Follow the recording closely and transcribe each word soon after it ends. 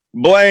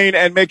Blaine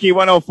and Mickey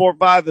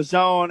 1045 The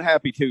Zone.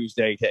 Happy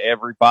Tuesday to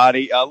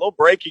everybody. A little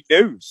breaking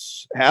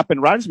news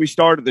happened right as we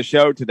started the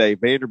show today.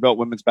 Vanderbilt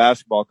women's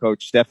basketball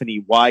coach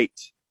Stephanie White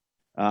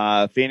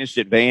finished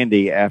at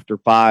Vandy after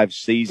 5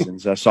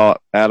 seasons. I saw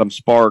Adam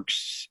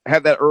Sparks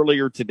had that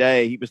earlier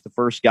today. He was the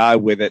first guy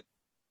with it.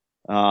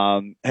 He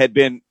had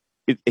been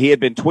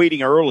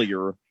tweeting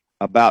earlier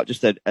about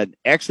just an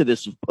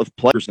exodus of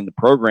players in the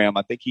program.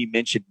 I think he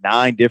mentioned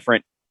 9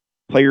 different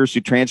players who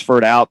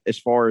transferred out as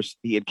far as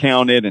he had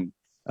counted, and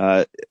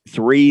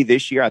 3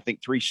 this year. I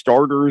think 3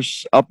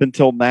 starters up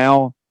until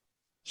now.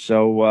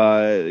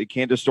 So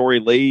Candace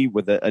Story-Lee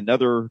with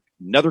another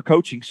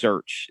coaching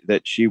search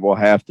that she will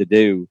have to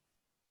do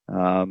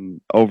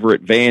over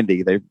at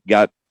Vandy. They've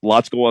got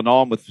lots going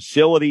on with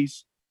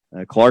facilities.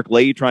 Clark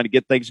Lee trying to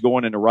get things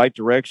going in the right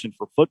direction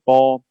for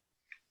football.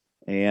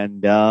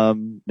 And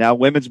now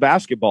women's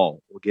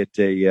basketball will get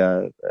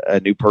a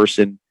new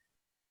person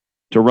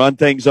to run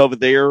things over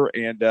there.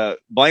 And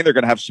Blaine, they're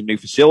going to have some new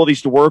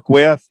facilities to work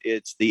with.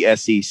 It's the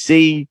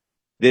SEC.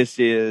 This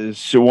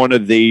is one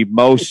of the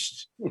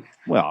most,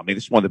 this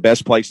is one of the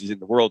best places in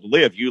the world to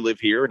live. You live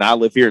here, and I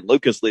live here, and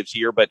Lucas lives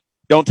here, but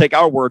don't take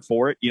our word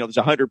for it. There's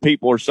 100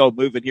 people or so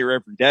moving here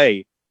every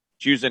day,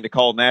 choosing to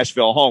call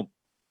Nashville home.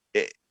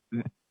 There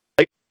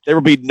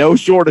will be no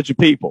shortage of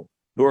people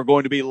who are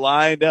going to be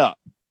lined up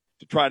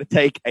to try to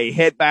take a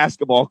head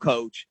basketball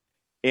coach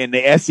in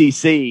the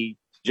SEC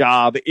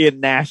job in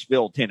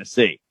Nashville,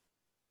 Tennessee.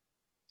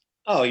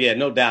 Oh, yeah,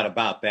 no doubt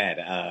about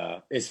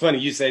that. It's funny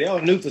you say,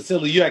 new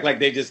facility. You act like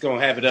they're just going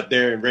to have it up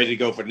there and ready to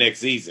go for next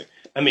season.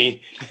 I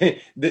mean,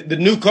 the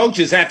new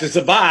coaches have to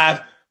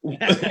survive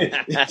until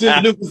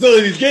the new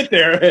facilities get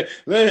there.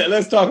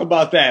 Let's talk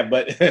about that.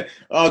 But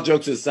all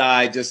jokes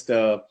aside, just,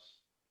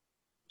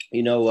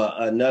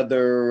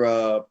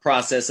 another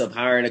process of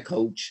hiring a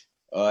coach.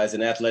 As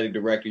an athletic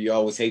director, you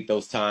always hate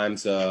those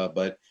times.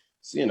 But,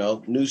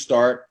 new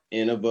start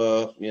in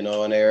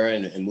an era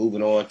and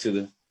moving on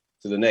to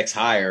the next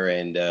hire.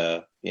 And,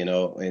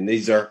 and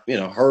these are,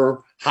 her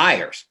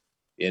hires,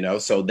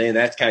 so then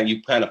that's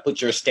you kind of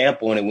put your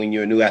stamp on it when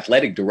you're a new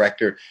athletic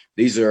director.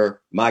 These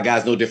are my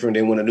guys, no different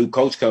than when a new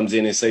coach comes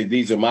in and say,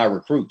 these are my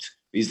recruits.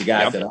 These are the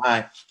guys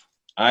that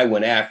I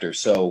went after.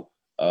 So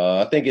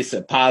I think it's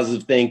a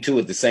positive thing too,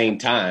 at the same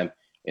time,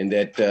 and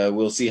that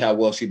we'll see how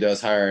well she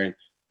does hiring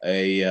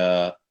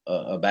a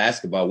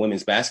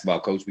women's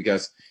basketball coach,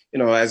 because,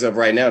 as of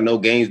right now, no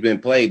game's been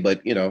played,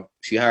 but,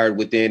 she hired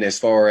within as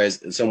far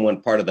as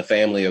someone part of the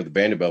family of the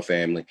Vanderbilt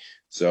family.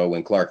 So,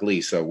 and Clark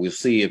Lee. So we'll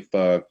see if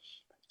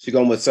she's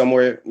going with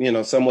somewhere,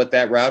 somewhat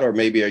that route, or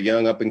maybe a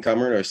young up and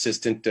comer or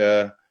assistant,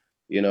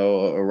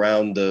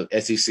 around the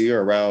SEC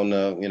or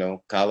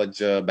around, college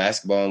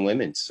basketball and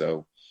women's.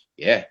 So,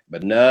 yeah,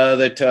 but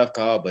another tough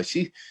call, but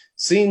she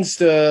seems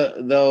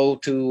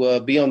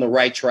to be on the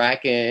right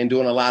track and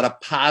doing a lot of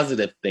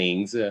positive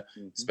things,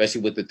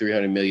 especially with the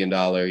 $300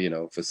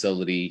 million,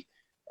 facility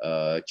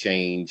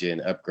change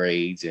and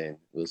upgrades. And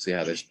we'll see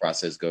how this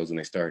process goes when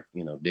they start,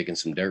 digging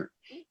some dirt.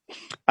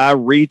 I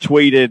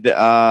retweeted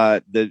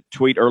the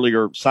tweet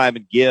earlier.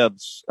 Simon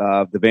Gibbs,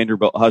 the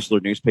Vanderbilt Hustler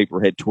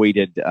newspaper, had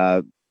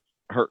tweeted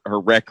her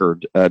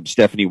record,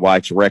 Stephanie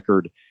White's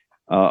record,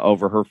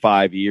 over her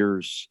 5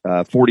 years,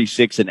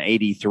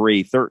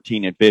 46-83,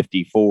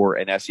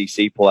 13-54 in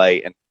SEC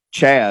play. And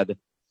Chad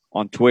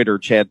on Twitter,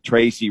 Chad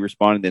Tracy,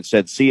 responded and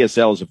said,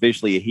 CSL is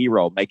officially a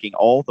hero, making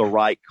all the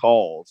right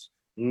calls.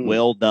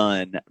 Well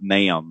done,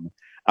 ma'am.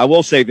 I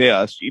will say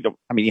this, you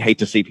hate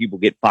to see people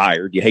get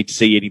fired. You hate to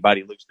see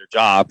anybody lose their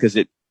job, because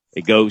it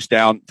goes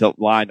down the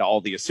line to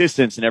all the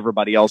assistants and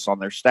everybody else on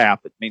their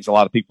staff. It means a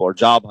lot of people are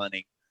job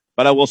hunting.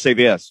 But I will say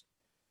this,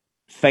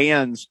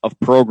 fans of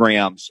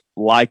programs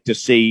like to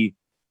see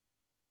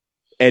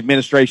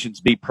administrations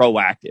be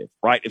proactive,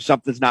 right? If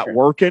something's not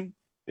working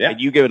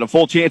and you give it a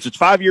full chance, it's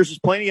 5 years is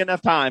plenty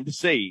enough time to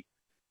see.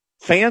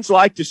 Fans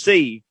like to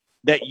see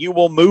that you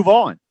will move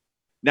on.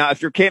 Now,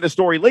 if you're Candace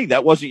Story-Lee,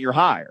 that wasn't your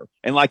hire.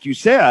 And like you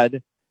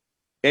said,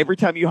 every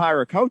time you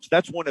hire a coach,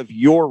 that's one of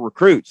your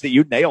recruits. That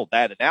you nailed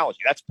that analogy.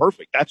 That's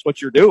perfect. That's what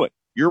you're doing.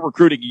 You're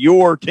recruiting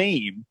your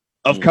team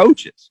of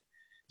coaches.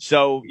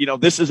 So,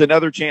 this is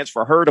another chance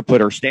for her to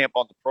put her stamp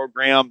on the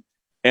program.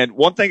 And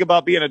one thing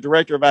about being a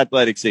director of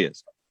athletics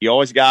is you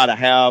always got to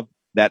have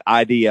that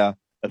idea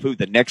of who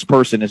the next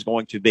person is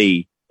going to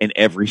be in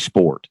every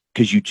sport,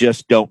 because you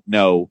just don't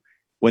know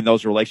when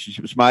those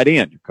relationships might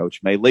end. Your coach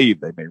may leave.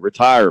 They may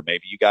retire.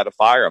 Maybe you got to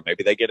fire them.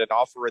 Maybe they get an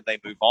offer and they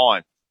move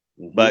on.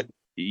 But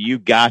you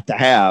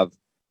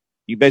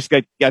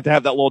basically got to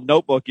have that little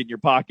notebook in your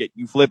pocket.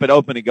 You flip it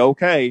open and go,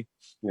 okay,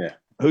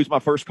 who's my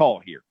first call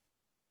here?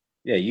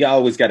 Yeah, you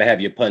always got to have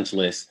your punch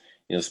list,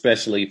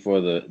 especially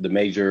for the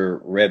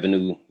major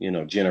revenue,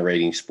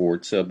 generating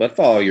sports, but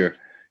for all your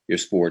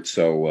sports.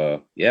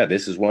 So,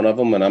 this is one of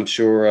them, and I'm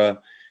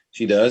sure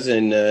she does.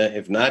 And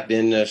if not,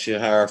 then she'll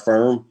hire a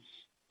firm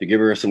to give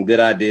her some good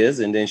ideas,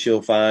 and then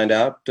she'll find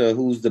out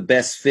who's the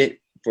best fit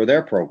for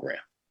their program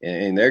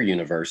and their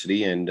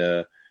university. And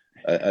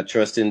I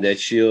trust in that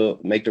she'll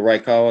make the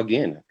right call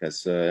again.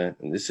 Because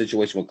in this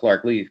situation with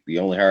Clark Lee, the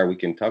only hire we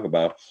can talk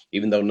about,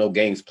 even though no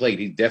games played,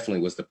 he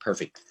definitely was the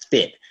perfect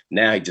fit.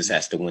 Now he just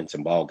has to win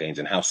some ball games.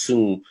 And how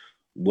soon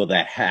will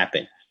that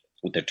happen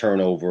with the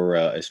turnover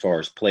as far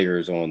as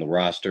players on the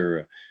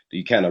roster? Do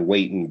you kind of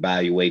wait and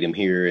evaluate him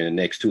here in the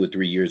next 2 or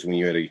 3 years when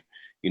you're at a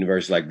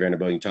university like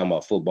Vanderbilt? You're talking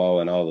about football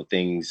and all the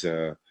things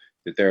that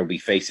they'll be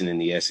facing in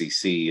the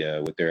SEC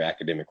with their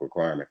academic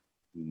requirement.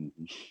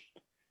 Mm-hmm.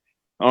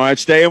 All right,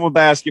 staying with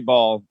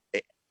basketball.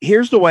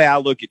 Here's the way I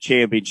look at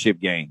championship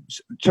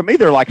games. To me,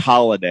 they're like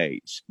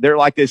holidays. They're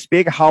like this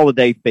big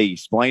holiday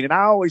feast, Blaine. And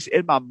I always,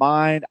 in my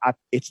mind,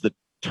 it's the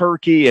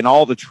turkey and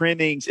all the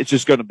trimmings. It's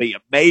just going to be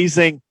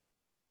amazing.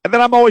 And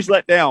then I'm always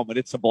let down when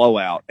it's a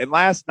blowout. And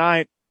last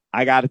night,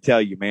 I got to tell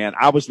you, man,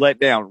 I was let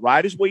down.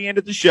 Right as we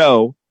ended the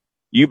show,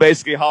 you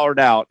basically hollered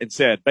out and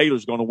said,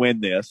 Baylor's going to win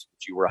this.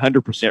 But you were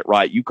 100%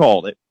 right. You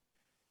called it.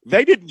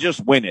 They didn't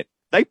just win it.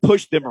 They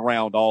pushed them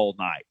around all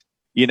night.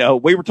 You know,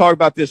 we were talking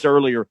about this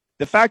earlier.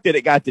 The fact that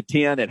it got to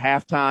 10 at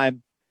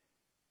halftime,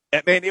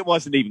 man, it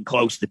wasn't even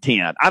close to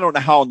 10. I don't know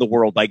how in the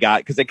world they got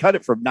it because they cut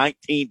it from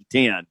 19 to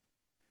 10.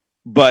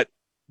 But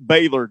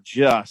Baylor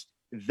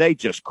they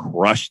just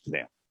crushed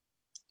them.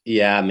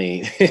 Yeah, I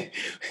mean,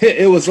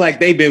 it was like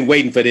they've been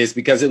waiting for this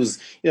because it was,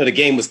 the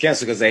game was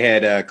canceled because they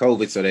had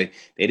COVID, so they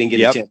didn't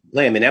get a chance to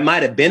play them. And that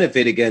might have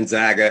benefited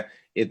Gonzaga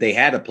if they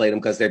had to play them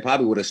because they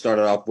probably would have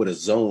started off with a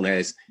zone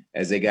as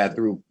they got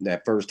through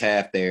that first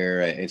half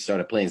there and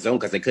started playing zone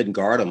because they couldn't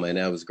guard them. And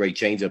that was a great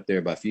change up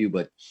there by few.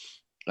 But,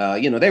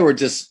 they were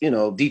just,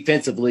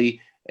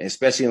 defensively,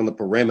 especially on the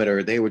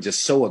perimeter, they were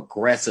just so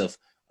aggressive.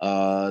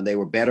 They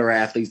were better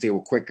athletes. They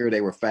were quicker.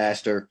 They were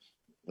faster.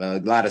 A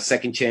lot of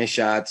second chance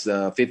shots,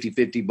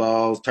 50-50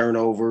 balls,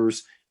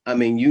 turnovers. I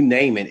mean, you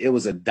name it. It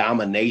was a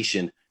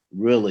domination,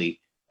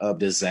 really, of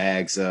the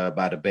Zags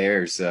by the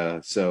Bears.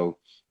 So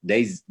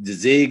the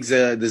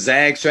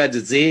Zags tried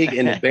to zig,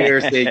 and the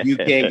Bears said, you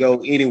can't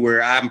go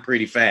anywhere. I'm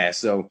pretty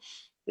fast. So,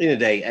 in the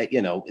day,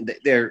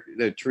 they're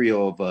the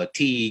trio of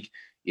Teague,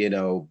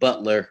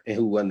 Butler,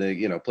 who won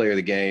the, player of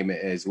the game,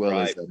 as well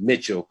as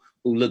Mitchell,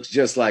 who looks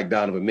just like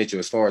Donovan Mitchell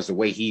as far as the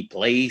way he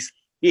plays.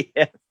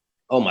 Yeah.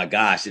 Oh my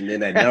gosh. And then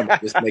that number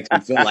just makes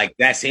me feel like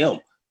that's him.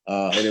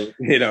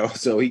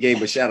 So he gave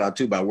him a shout out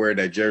too by wearing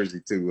that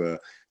jersey to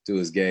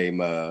his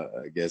game, I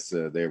guess,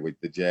 there with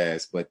the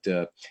Jazz. But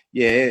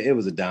it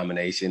was a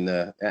domination.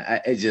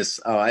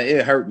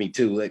 It hurt me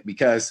too,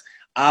 because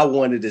I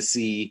wanted to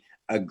see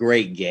a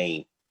great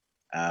game.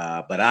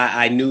 But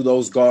I knew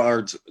those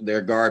guards, their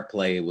guard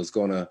play was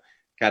going to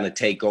kind of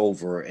take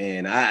over.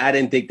 And I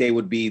didn't think they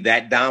would be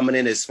that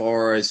dominant as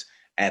far as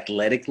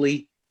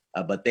athletically.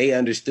 But they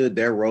understood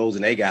their roles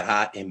and they got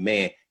hot. And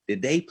man,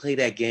 did they play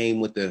that game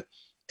with the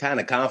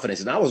kind of confidence?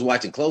 And I was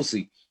watching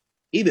closely.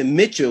 Even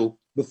Mitchell,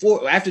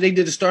 after they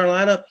did the starting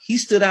lineup, he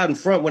stood out in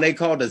front when they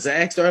called the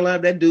Zag starting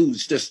lineup. That dude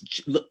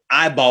just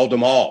eyeballed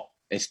them all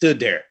and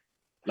stood there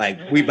like,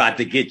 we about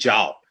to get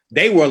y'all.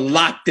 They were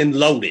locked and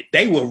loaded.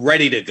 They were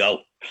ready to go.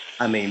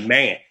 I mean,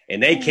 man,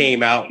 and they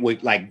came out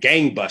with like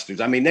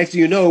gangbusters. I mean, next thing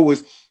you know, it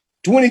was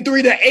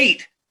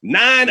 23-8.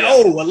 9-0,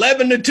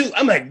 11-2.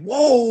 I'm like,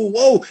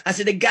 whoa. I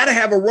said, they got to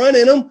have a run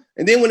in them.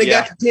 And then when they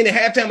got to 10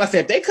 at halftime, I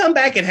said, if they come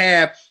back and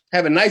have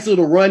a nice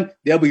little run,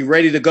 they'll be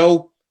ready to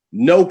go.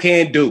 No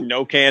can do.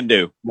 No can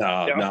do.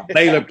 No.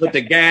 Baylor put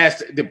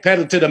the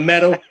pedal to the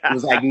metal. It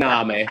was like,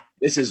 nah, man,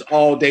 this is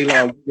all day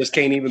long. We just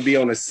can't even be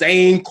on the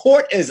same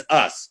court as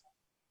us.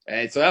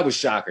 And so that was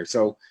shocker.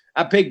 So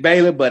I picked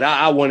Baylor, but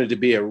I wanted to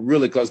be a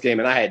really close game,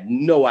 and I had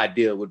no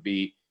idea it would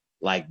be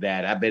like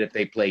that. I bet if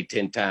they played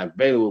 10 times,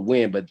 Baylor would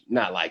win, but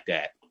not like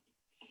that.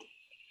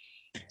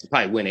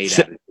 Probably win 8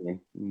 out of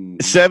 10.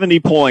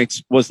 70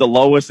 points was the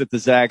lowest that the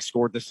Zags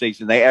scored this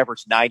season. They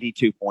averaged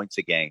 92 points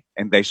a game,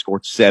 and they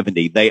scored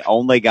 70. They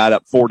only got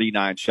up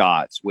 49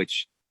 shots,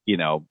 which, we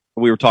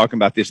were talking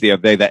about this the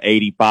other day, the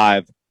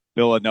 85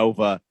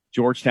 Villanova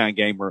Georgetown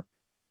game where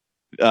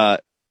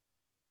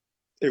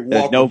they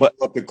walked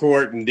up the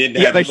court and didn't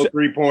have no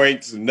 3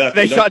 points and nothing.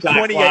 They shot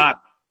 28.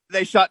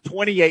 They shot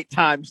 28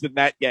 times in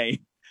that game,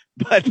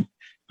 but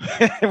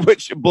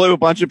which blew a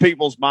bunch of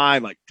people's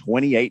mind. Like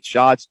 28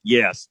 shots.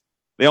 Yes.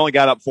 They only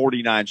got up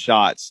 49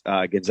 shots,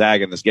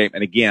 Gonzaga in this game.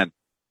 And again,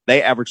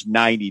 they averaged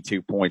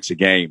 92 points a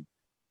game.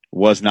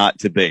 Was not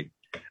to be.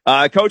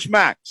 Coach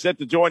Mack set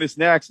to join us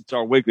next. It's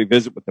our weekly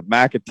visit with the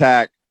Mack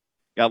Attack.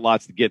 Got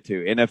lots to get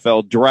to.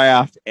 NFL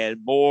draft and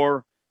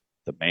more.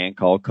 The man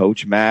called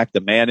Coach Mack,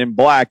 the man in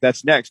black.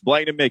 That's next.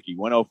 Blaine and Mickey,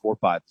 104.5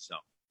 The Zone.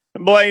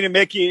 Blaine and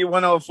Mickey,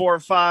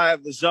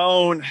 104.5 The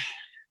Zone.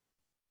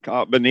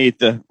 Caught beneath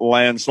the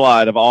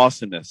landslide of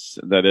awesomeness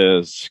that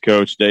is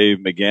Coach Dave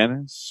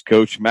McGinnis.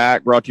 Coach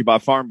Mack, brought to you by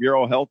Farm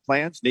Bureau Health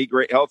Plans. Need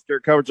great health care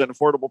coverage at an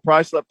affordable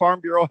price? Let Farm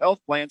Bureau Health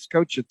Plans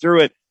coach you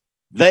through it.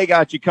 They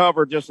got you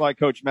covered just like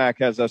Coach Mack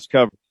has us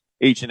covered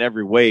each and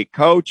every week.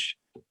 Coach,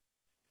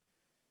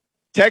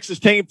 Texas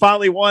team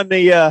finally won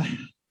the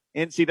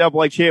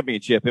NCAA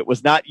championship. It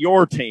was not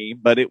your team,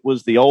 but it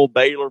was the old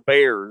Baylor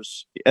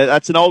Bears.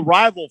 That's an old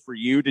rival for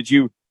you. Did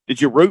you Did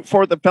you root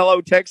for the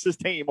fellow Texas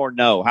team or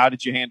no? How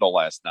did you handle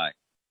last night?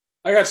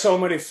 I got so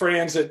many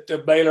friends at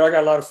Baylor. I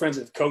got a lot of friends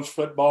that coach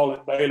football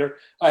at Baylor.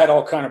 I had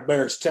all kind of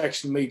bears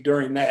texting me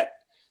during that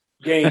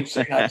game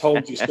saying, "I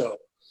told you so."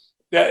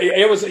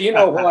 It was, you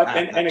know what?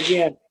 And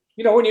again,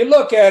 you know, when you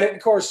look at it,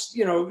 of course,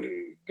 you know,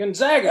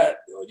 Gonzaga,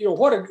 you know,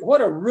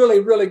 what a really,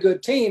 really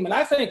good team. And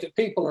I think that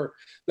people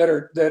that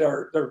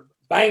are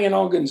banging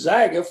on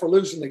Gonzaga for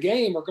losing the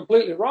game are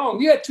completely wrong.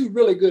 You had two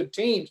really good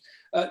teams.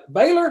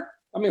 Baylor,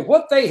 I mean,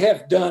 what they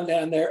have done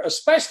down there,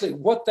 especially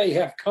what they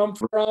have come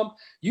from,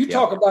 you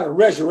talk about a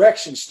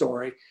resurrection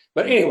story.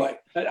 But anyway,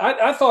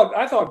 I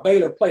thought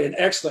Baylor played an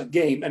excellent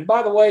game. And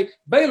by the way,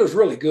 Baylor's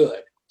really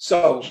good.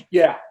 So,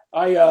 yeah,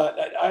 I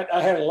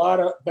had a lot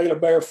of Baylor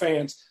Bear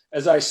fans,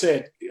 as I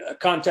said,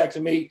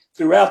 contacting me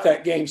throughout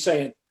that game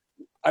saying,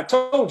 "I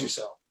told you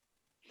so."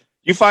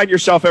 You find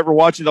yourself ever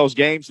watching those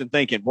games and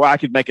thinking, boy, I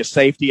could make a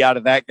safety out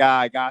of that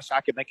guy. Gosh,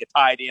 I could make a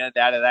tight end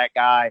out of that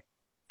guy.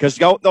 Because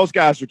those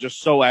guys are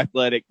just so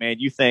athletic, man.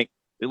 You think,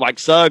 like,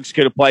 Suggs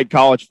could have played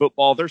college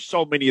football. There's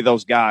so many of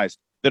those guys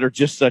that are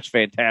just such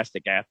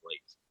fantastic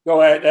athletes.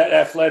 No,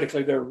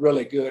 athletically, they're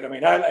really good. I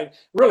mean, I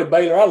really,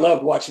 Baylor, I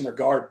loved watching their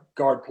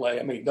guard play.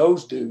 I mean,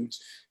 those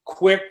dudes,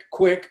 quick.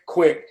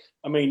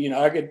 I mean, you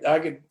know, I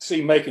could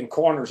see making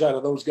corners out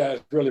of those guys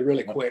really,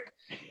 really quick.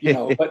 You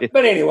know,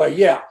 but anyway,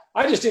 yeah,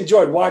 I just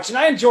enjoyed watching.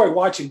 I enjoy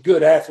watching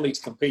good athletes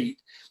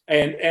compete,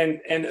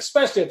 and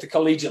especially at the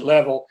collegiate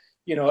level.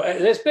 You know,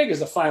 as big as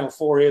the Final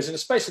Four is, and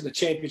especially the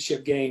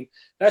championship game,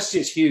 that's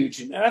just huge.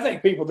 And I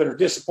think people that are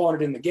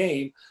disappointed in the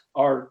game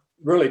are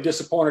really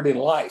disappointed in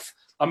life.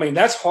 I mean,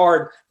 that's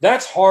hard.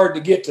 That's hard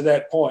to get to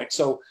that point.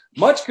 So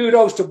much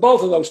kudos to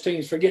both of those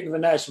teams for getting to the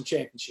national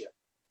championship.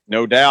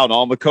 No doubt.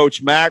 On with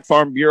Coach Mack,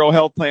 Farm Bureau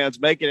Health Plans,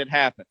 making it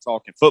happen.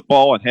 Talking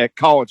football and, heck,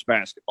 college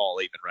basketball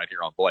even right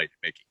here on Blade,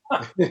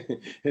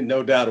 Mickey.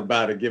 No doubt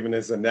about it, giving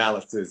us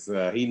analysis.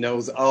 He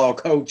knows all.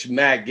 Coach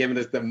Mack giving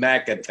us the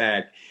Mack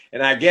attack.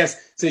 And I guess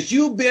since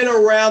you've been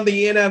around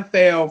the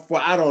NFL for,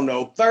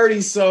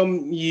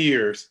 30-some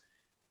years,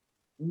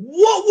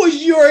 what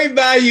was your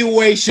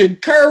evaluation,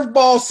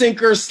 curveball,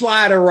 sinker,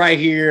 slider right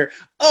here,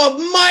 of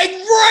Mike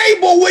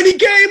Vrabel when he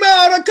came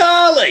out of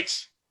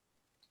college?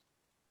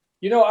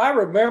 You know, I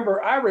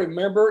remember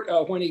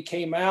when he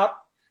came out,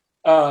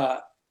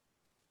 and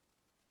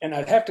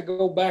I'd have to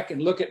go back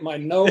and look at my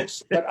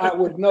notes, but I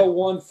would know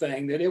one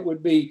thing, that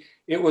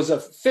it was a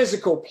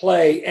physical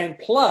play, and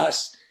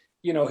plus,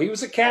 you know, he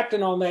was a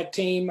captain on that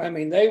team. I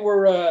mean, they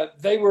were a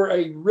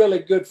really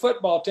good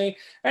football team,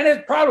 and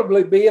it'd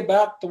probably be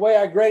about the way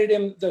I graded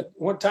him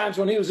times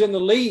when he was in the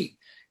league.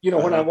 You know,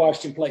 when I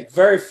watched him play,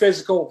 very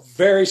physical,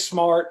 very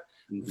smart,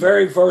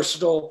 very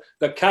versatile,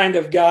 the kind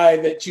of guy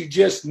that you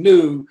just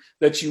knew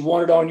that you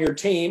wanted on your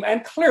team.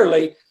 And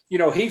clearly, you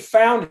know, he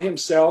found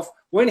himself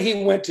when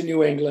he went to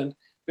New England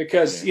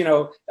because, you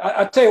know,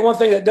 I'll tell you one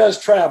thing that does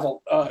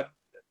travel,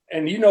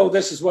 and you know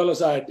this as well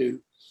as I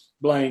do,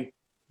 Blaine.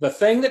 The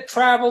thing that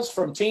travels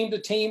from team to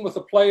team with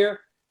a player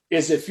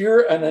is if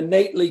you're an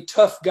innately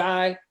tough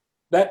guy,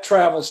 that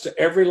travels to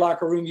every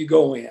locker room you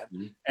go in.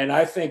 Mm-hmm. And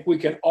I think we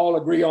can all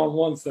agree on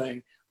one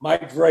thing.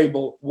 Mike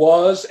Vrabel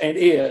was and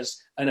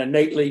is an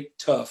innately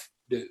tough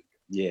dude.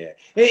 Yeah.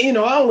 And, you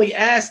know, I only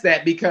asked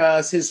that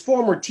because his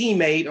former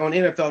teammate on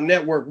NFL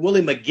Network,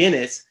 Willie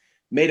McGinnis,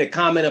 made a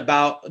comment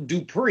about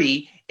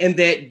Dupree, and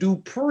that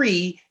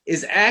Dupree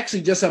is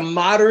actually just a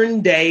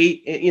modern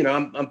day, you know,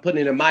 I'm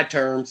putting it in my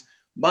terms,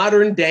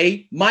 modern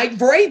day Mike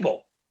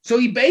Vrabel. So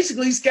he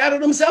basically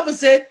scouted himself and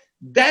said,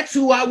 that's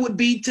who I would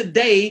be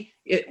today,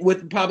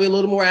 with probably a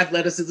little more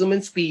athleticism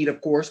and speed,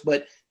 of course,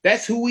 but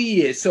that's who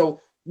he is. So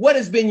what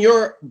has been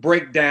your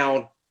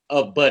breakdown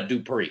of Bud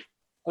Dupree?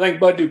 I think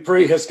Bud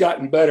Dupree has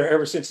gotten better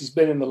ever since he's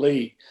been in the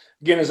league.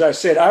 Again, as I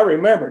said, I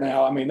remember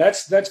now, I mean,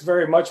 that's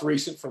very much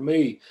recent for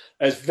me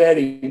as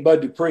vetting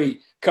Bud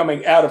Dupree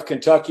coming out of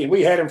Kentucky. And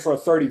we had him for a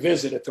 30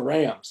 visit at the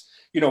Rams,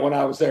 you know, when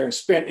I was there, and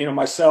spent, you know,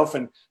 myself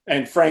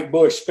and Frank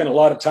Bush spent a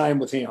lot of time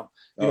with him,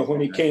 you know,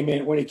 when he came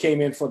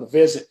in for the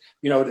visit,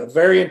 you know,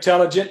 very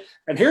intelligent.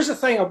 And here's the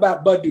thing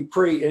about Bud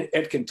Dupree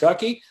at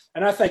Kentucky,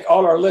 and I think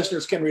all our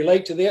listeners can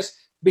relate to this,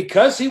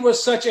 because he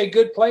was such a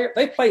good player,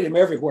 they played him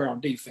everywhere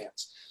on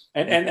defense.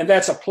 And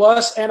that's a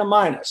plus and a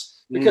minus.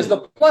 Because the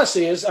plus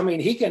is, I mean,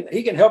 he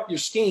can help your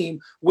scheme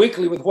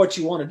weekly with what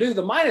you want to do.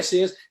 The minus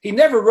is he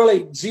never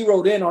really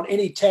zeroed in on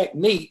any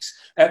techniques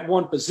at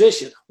one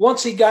position.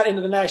 Once he got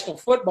into the National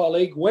Football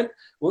League, went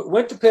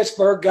to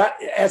Pittsburgh, got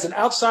as an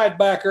outside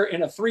backer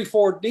in a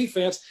 3-4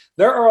 defense.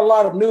 There are a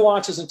lot of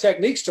nuances and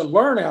techniques to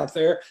learn out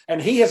there,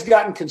 and he has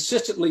gotten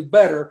consistently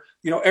better,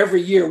 you know,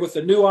 every year with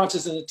the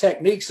nuances and the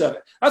techniques of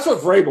it. That's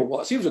what Vrabel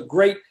was. He was a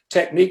great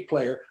technique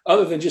player,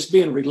 other than just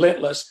being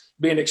relentless,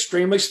 being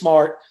extremely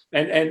smart,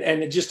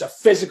 and just a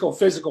physical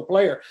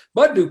player.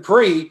 Bud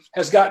Dupree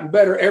has gotten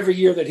better every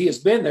year that he has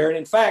been there. And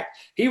in fact,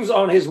 he was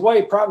on his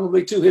way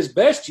probably to his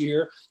best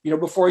year, you know,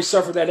 before he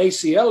suffered that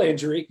ACL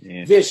injury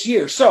this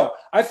year. So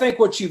I think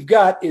what you've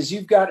got is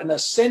you've got an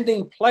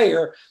ascending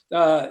player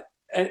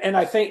and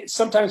I think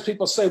sometimes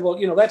people say, well,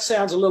 that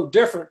sounds a little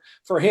different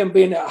for him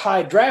being a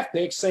high draft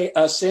pick, say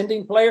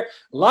ascending player.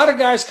 A lot of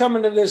guys come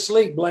into this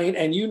league, Blaine,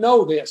 and you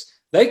know this.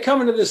 They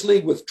come into this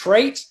league with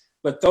traits,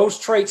 but those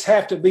traits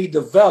have to be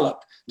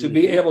developed to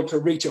be able to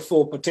reach a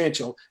full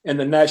potential in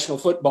the National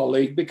Football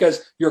League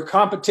because your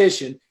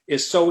competition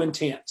is so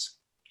intense.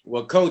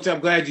 Well, Coach, I'm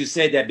glad you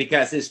said that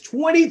because it's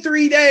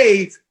 23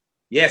 days.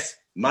 Yes,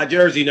 my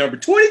jersey number,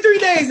 23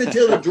 days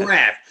until the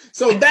draft.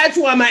 So that's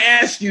why I'm going to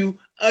ask you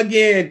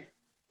again,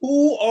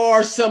 who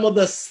are some of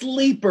the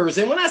sleepers?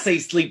 And when I say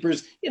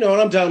sleepers,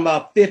 I'm talking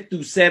about 5th through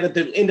 7th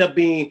that end up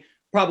being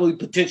probably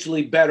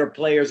potentially better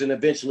players and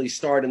eventually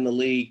start in the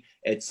league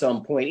at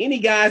some point. Any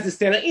guys that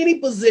stand at any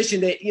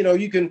position that,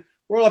 you can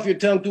roll off your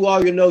tongue through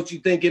all your notes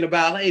you're thinking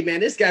about, hey, man,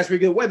 this guy's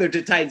pretty good, whether the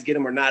Titans get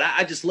him or not.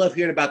 I just love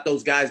hearing about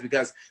those guys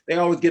because they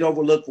always get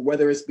overlooked for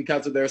whether it's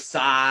because of their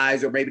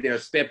size or maybe they're a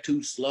step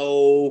too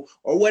slow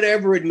or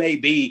whatever it may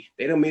be.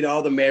 They don't meet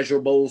all the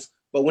measurables.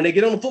 But when they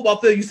get on the football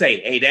field, you say,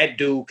 hey, that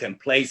dude can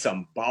play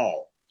some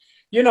ball.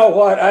 You know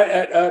what?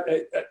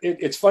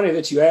 It's funny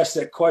that you asked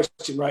that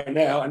question right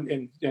now.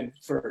 And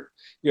for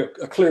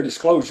a clear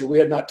disclosure, we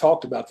had not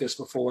talked about this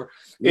before,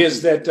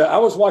 is that I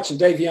was watching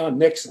Davion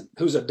Nixon,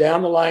 who's a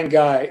down-the-line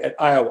guy at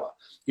Iowa,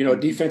 a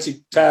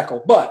defensive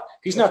tackle. But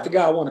he's not the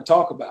guy I want to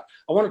talk about.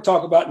 I want to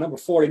talk about number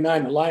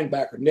 49, the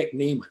linebacker, Nick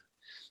Niemann.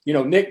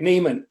 Nick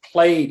Niemann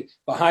played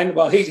behind the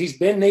ball. He's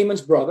Ben Niemann's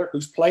brother,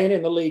 who's playing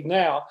in the league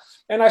now.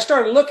 And I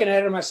started looking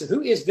at him. I said,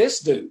 who is this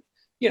dude?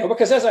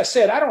 Because as I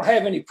said, I don't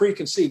have any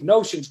preconceived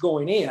notions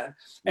going in.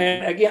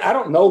 And again, I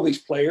don't know these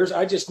players.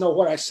 I just know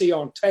what I see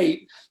on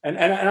tape. And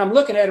I'm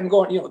looking at him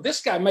going,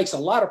 this guy makes a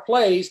lot of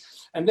plays.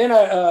 And then,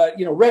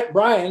 Rhett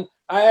Bryan,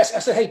 I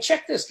said, hey,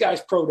 check this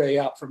guy's pro day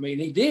out for me.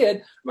 And he did.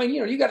 I mean,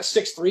 you got a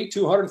 6'3",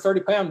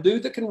 230-pound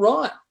dude that can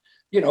run.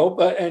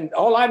 And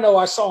all I know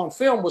I saw on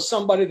film was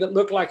somebody that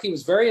looked like he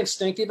was very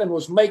instinctive and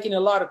was making a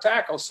lot of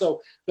tackles.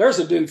 So there's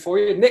a dude for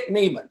you, Nick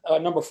Niemann,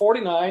 number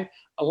 49,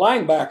 a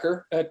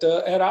linebacker at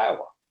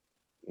Iowa.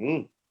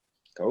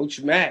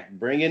 Coach Mack,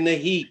 bringing the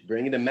heat,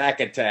 bringing the Mack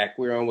attack.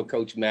 We're on with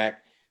Coach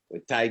Mack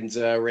with Titans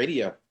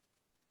Radio.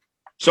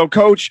 So,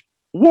 Coach,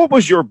 what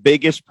was your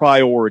biggest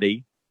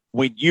priority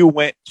when you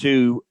went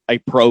to a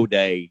pro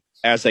day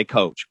as a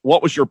coach?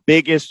 What was your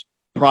biggest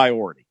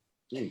priority?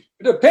 It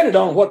depended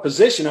on what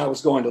position I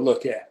was going to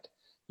look at.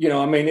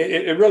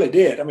 It really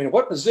did.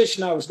 What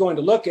position I was going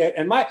to look at.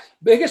 And my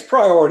biggest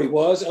priority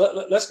was,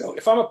 let's go.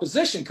 If I'm a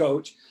position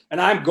coach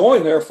and I'm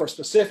going there for a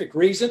specific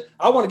reason,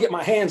 I want to get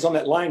my hands on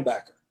that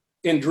linebacker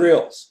in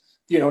drills.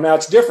 Now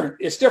it's different.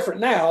 It's different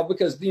now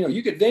because,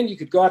 you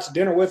could go out to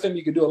dinner with him.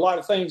 You could do a lot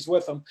of things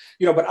with him,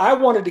 but I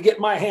wanted to get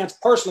my hands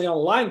personally on a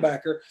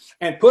linebacker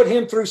and put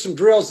him through some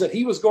drills that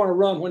he was going to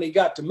run when he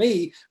got to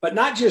me, but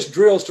not just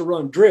drills to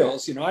run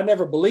drills. I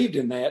never believed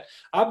in that.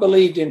 I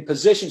believed in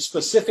position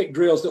specific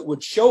drills that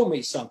would show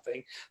me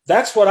something.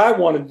 That's what I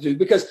wanted to do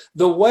because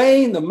the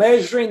weighing, the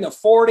measuring, the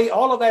 40,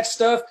 all of that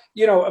stuff,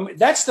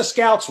 that's the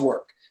scouts'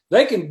 work.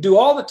 They can do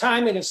all the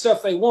timing and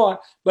stuff they want,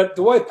 but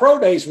the way pro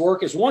days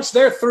work is once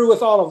they're through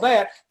with all of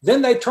that,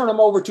 then they turn them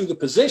over to the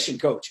position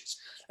coaches.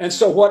 And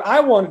so what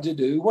I wanted to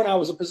do when I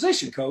was a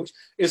position coach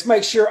is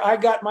make sure I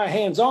got my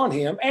hands on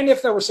him. And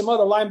if there were some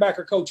other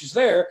linebacker coaches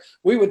there,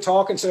 we would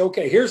talk and say,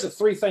 okay, here's the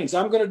 3 things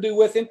I'm going to do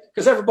with him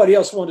because everybody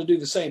else wanted to do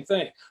the same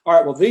thing. All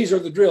right, well, these are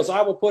the drills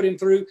I will put him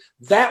through.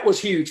 That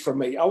was huge for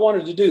me. I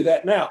wanted to do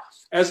that. Now,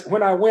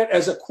 when I went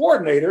as a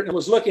coordinator and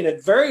was looking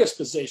at various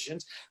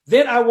positions,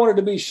 then I wanted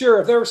to be sure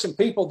if there were some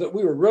people that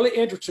we were really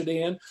interested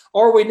in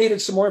or we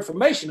needed some more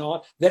information on,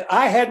 that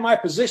I had my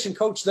position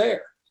coach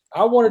there.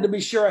 I wanted to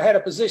be sure I had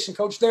a position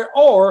coach there.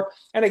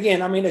 And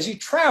again, as you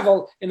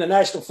travel in the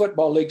National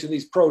Football League to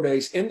these pro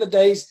days, in the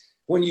days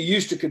when you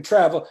used to could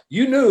travel,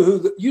 you knew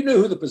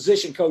who the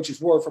position coaches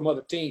were from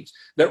other teams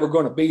that were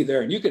going to be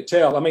there. And you could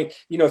tell,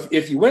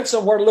 if you went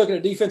somewhere to look at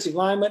a defensive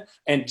lineman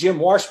and Jim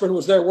Washburn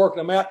was there working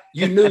them out,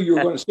 you knew you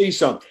were going to see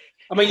something.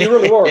 You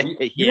really were.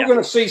 You were going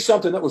to see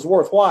something that was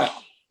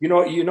worthwhile. You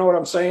know what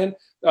I'm saying?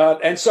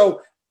 And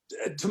so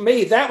to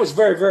me, that was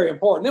very, very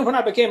important. Then when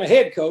I became a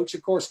head coach,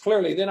 of course,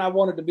 clearly, then I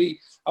wanted to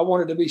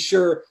be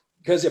sure,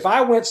 because if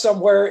I went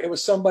somewhere, it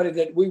was somebody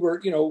that we were,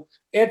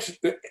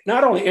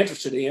 not only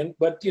interested in,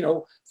 but,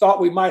 thought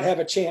we might have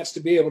a chance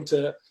to be able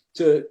to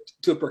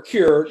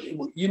procure.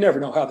 You never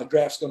know how the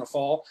draft's going to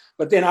fall,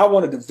 but then I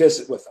wanted to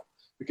visit with them.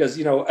 Because,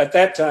 at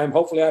that time,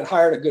 hopefully I'd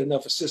hired a good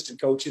enough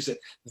assistant coaches that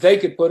they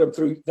could put them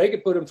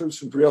through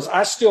some drills.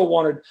 I still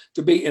wanted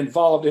to be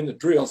involved in the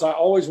drills. I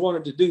always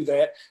wanted to do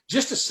that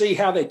just to see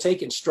how they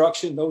take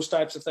instruction, those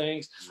types of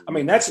things.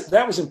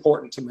 That was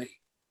important to me.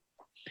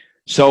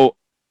 So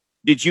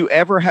did you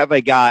ever have a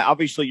guy,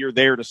 obviously you're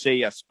there to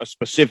see a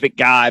specific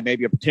guy,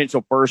 maybe a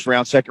potential first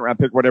round, second round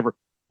pick, whatever.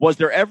 Was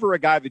there ever a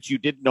guy that you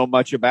didn't know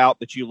much about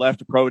that you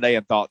left a pro day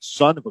and thought,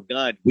 son of a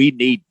gun, we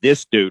need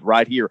this dude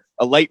right here,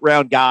 a late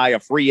round guy, a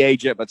free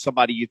agent, but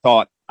somebody you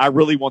thought, I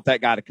really want that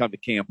guy to come to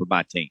camp with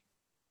my team?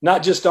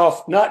 Not just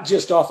off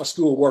a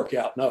school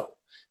workout. No,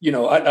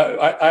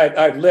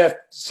 I left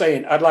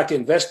saying I'd like to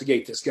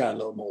investigate this guy a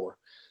little more.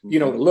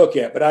 to look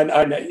at. But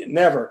I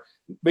never,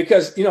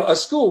 because, a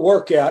school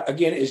workout,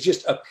 again, is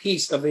just a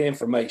piece of the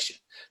information.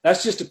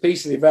 That's just a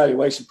piece of the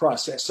evaluation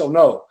process. So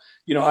no,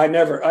 I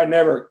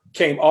never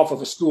came off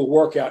of a school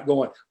workout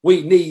going,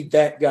 we need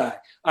that guy.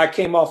 I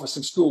came off of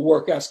some school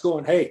workouts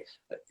going, hey,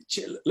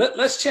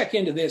 let's check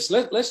into this.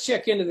 Let's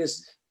check into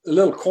this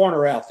little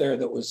corner out there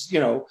that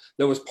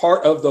was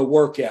part of the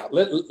workout.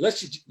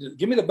 Let's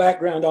give me the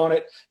background on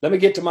it. Let me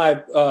get to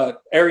my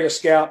area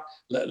scout.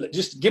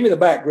 Just give me the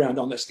background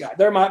on this guy.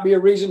 There might be a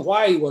reason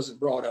why he wasn't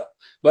brought up.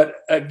 But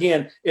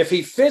again, if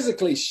he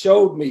physically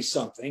showed me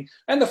something,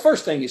 and the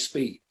first thing is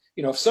speed.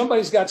 If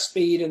somebody's got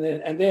speed,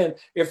 and then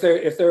if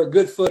they're a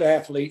good foot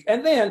athlete,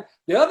 and then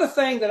the other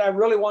thing that I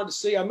really wanted to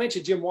see, I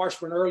mentioned Jim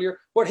Washburn earlier.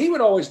 What he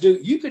would always do,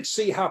 you could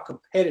see how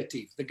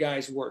competitive the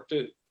guys were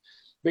too,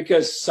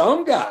 because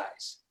some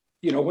guys,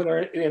 when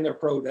they're in their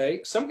pro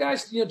day, some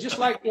guys, just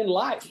like in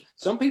life,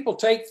 some people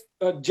take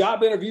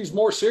job interviews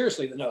more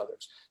seriously than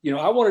others.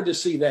 I wanted to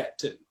see that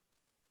too.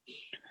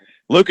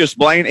 Lucas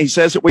Blaine, he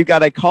says that we've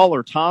got a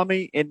caller,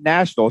 Tommy in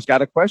Nashville, has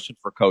got a question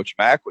for Coach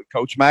Mack.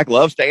 Coach Mack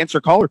loves to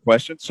answer caller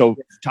questions. So,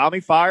 Tommy,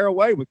 fire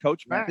away with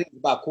Coach Mack. I think it's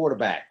about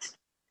quarterbacks.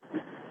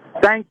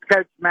 Thanks,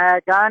 Coach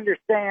Mack. I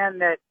understand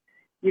that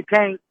you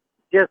can't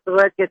just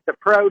look at the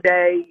pro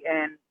day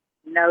and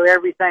know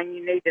everything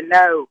you need to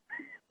know.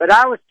 But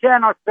I was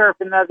channel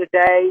surfing the other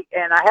day,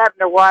 and I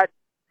happened to watch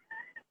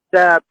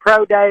the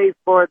pro day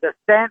for the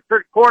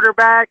Stanford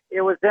quarterback.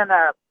 It was in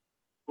a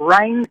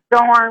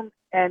rainstorm,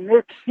 and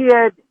this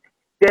kid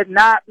did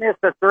not miss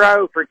a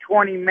throw for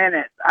 20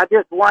 minutes. I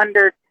just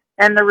wondered,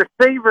 and the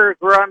receivers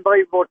were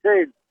unbelievable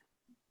too.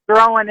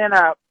 Throwing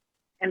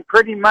in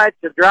pretty much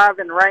a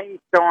driving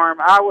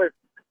rainstorm, I was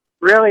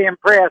really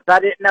impressed.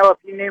 I didn't know if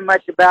you knew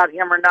much about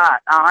him or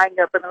not. I'll hang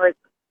up and listen.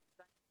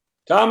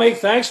 Tommy,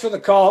 thanks for the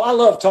call. I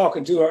love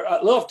talking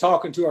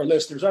to our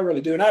listeners. I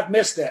really do, and I've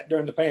missed that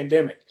during the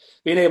pandemic.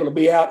 Being able to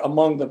be out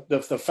among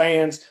the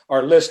fans,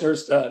 our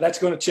listeners, that's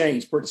going to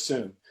change pretty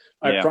soon.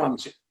 I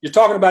promise you. You're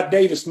talking about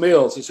Davis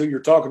Mills is who you're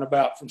talking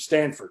about from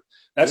Stanford.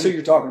 That's who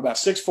you're talking about.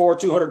 6'4",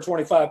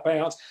 225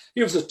 pounds.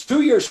 He was a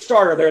 2-year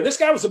starter there. This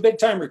guy was a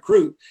big-time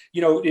recruit,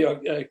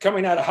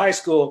 coming out of high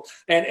school.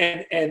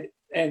 And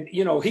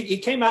he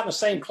came out in the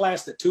same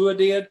class that Tua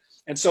did.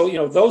 And so,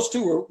 those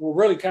two were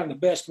really kind of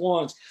the best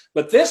ones.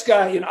 But this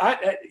guy,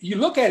 you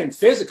look at him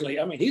physically.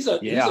 I mean, he's a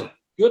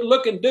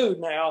good-looking dude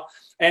now.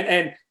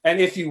 And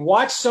if you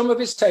watch some of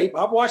his tape,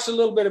 I've watched a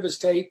little bit of his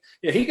tape.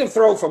 He can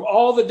throw from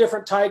all the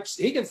different types.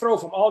 He can throw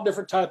from all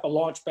different type of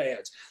launch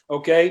pads.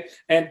 Okay.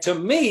 And to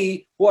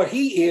me, what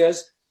he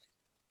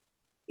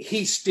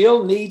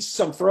still needs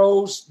some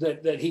throws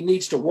that he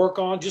needs to work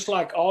on, just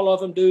like all of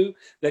them do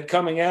that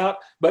coming out.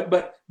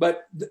 But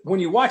when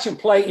you watch him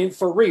play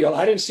for real,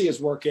 I didn't see his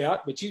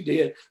workout, but you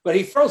did. But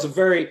he throws a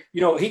very,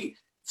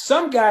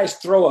 some guys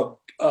throw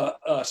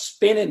a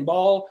spinning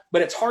ball,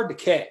 but it's hard to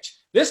catch.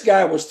 This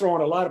guy was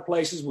throwing a lot of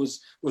places,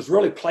 was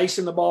really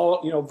placing the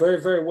ball,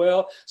 very, very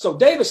well. So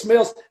Davis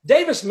Mills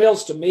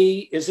to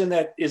me is in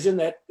that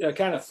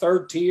kind of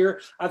third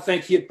tier. I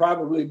think he'd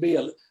probably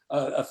be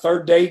a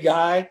third day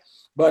guy.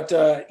 But,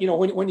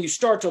 when you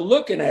start to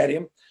looking at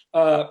him,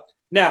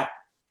 now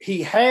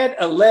he had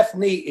a left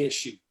knee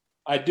issue.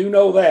 I do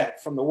know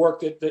that from the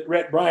work that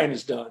Rhett Bryan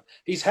has done.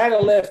 He's had a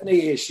left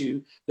knee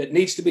issue that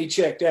needs to be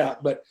checked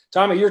out. But,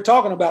 Tommy, you're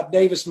talking about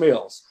Davis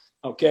Mills,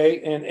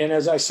 okay? And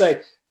as I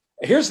say,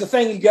 here's the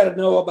thing you got to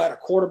know about a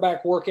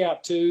quarterback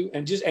workout too,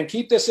 and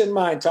keep this in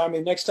mind,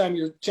 Tommy, next time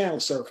you're channel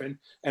surfing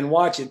and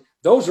watching,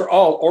 those are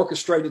all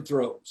orchestrated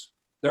throws.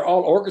 They're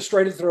all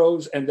orchestrated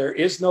throws, and there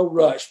is no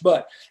rush.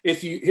 But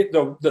if you hit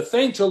the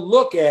thing to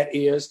look at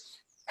is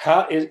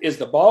how is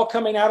the ball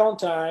coming out on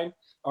time?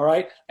 All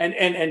right.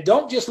 And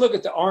don't just look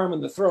at the arm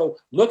and the throw.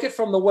 Look at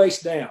from the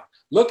waist down.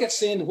 Look at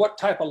seeing what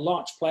type of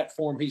launch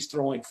platform he's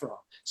throwing from.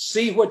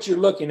 See what you're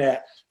looking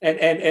at. And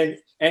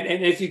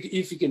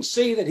if you can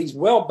see that he's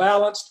well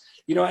balanced,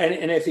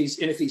 and if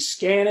he's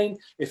scanning,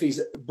 if he's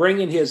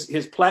bringing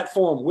his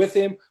platform with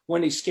him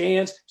when he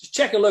scans, just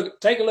take a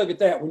look at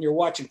that when you're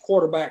watching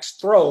quarterbacks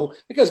throw,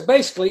 because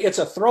basically it's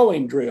a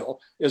throwing drill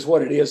is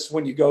what it is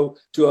when you go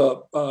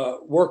to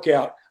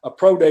a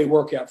pro day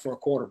workout for a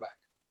quarterback.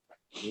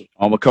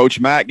 I'm with Coach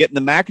Mack getting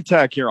the Mack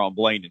attack here on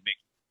Blaine and me.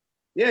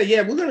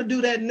 Yeah. We're going to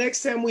do that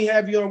next time we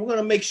have you on. We're going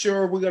to make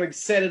sure we're going to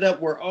set it up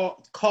where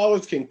all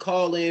callers can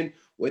call in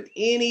with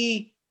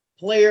any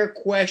player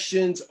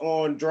questions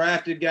on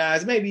drafted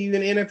guys, maybe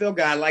even NFL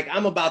guy. Like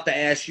I'm about to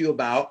ask you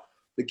about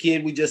the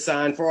kid we just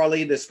signed,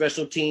 Farley, the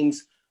special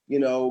teams,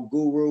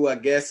 guru, I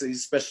guess, he's a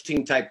special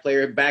team type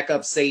player,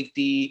 backup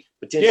safety,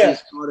 potentially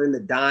starting the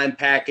dime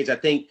package. I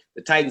think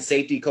the Titan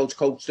safety coach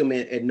coached him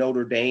at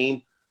Notre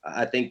Dame.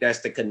 I think that's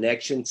the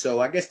connection.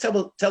 So I guess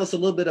tell us a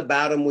little bit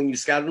about him when you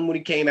scouted him when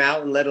he came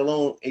out, and let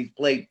alone he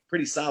played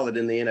pretty solid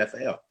in the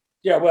NFL.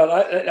 Yeah, well,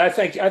 I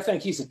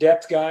think he's a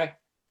depth guy,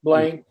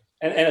 Blaine.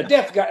 And a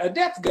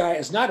depth guy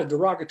is not a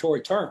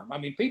derogatory term. I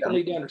mean, people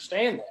need to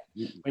understand that.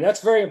 I mean,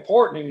 that's very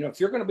important. You know, if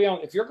you're going to be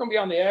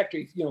on the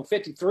active,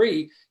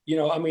 53,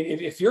 I mean,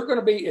 if you're going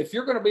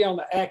to be on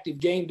the active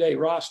game day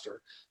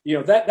roster,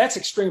 that's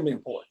extremely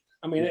important.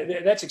 I mean,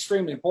 that's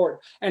extremely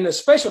important. And the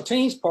special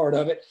teams part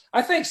of it,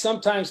 I think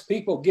sometimes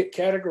people get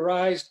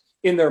categorized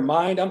in their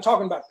mind. I'm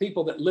talking about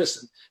people that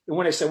listen. And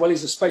when they say, well,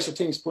 he's a special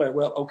teams player.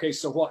 Well, okay,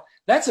 so what?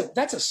 That's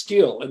a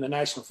skill in the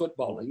National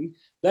Football League.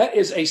 That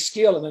is a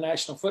skill in the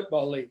National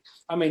Football League.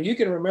 I mean, you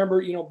can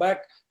remember,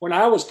 back when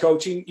I was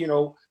coaching,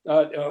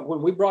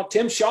 when we brought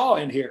Tim Shaw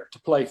in here to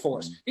play for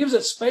us, he was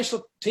a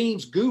special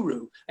teams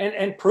guru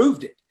and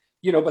proved it.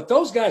 But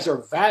those guys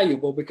are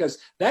valuable because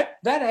that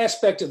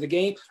aspect of the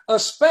game,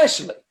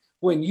 especially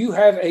when you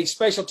have a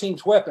special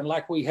teams weapon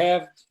like we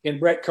have in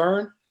Brett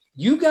Kern,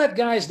 you got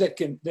guys that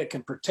can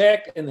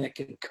protect and that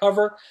can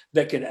cover,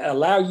 that can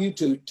allow you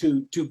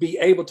to be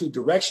able to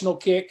directional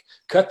kick,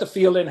 cut the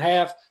field in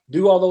half,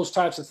 do all those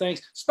types of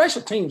things.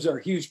 Special teams are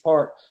a huge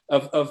part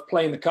of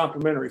playing the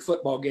complementary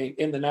football game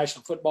in the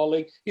National Football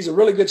League. He's a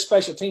really good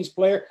special teams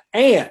player,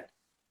 and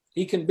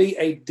he can be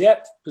a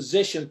depth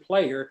position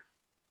player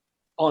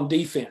on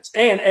defense.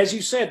 And as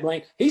you said,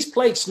 Blaine, he's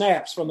played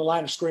snaps from the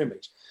line of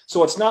scrimmage.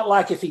 So it's not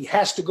like if he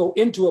has to go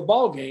into a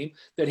ball game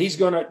that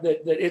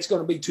that it's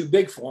going to be too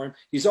big for him.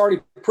 He's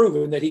already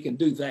proven that he can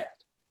do that.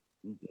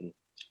 Mm-hmm.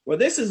 Well,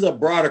 this is a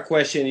broader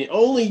question.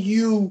 Only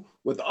you,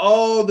 with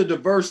all the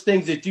diverse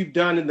things that you've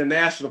done in the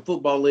National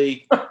Football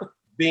League,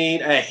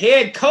 being a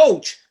head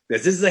coach,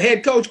 because this is a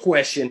head coach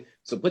question.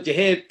 So put your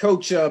head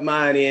coach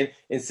mind in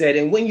and said,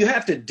 and when you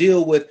have to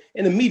deal with,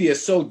 and the media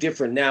is so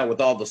different now with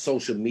all the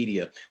social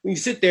media, when you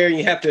sit there and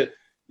you have to,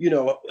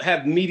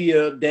 have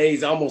media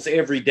days almost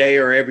every day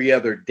or every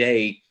other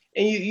day.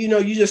 And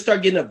you just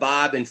start getting a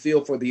vibe and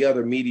feel for the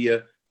other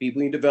media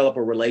people. You develop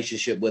a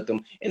relationship with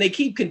them, and they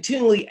keep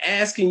continually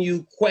asking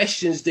you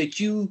questions that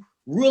you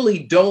really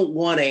don't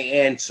want to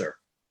answer.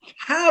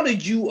 How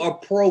did you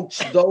approach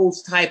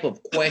those type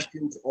of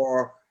questions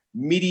or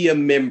media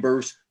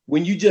members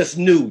when you just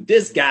knew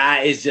this guy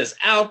is just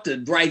out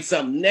to write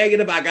something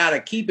negative? I got to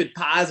keep it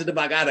positive.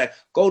 I got to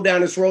go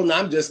down this road, and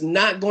I'm just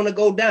not going to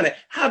go down it.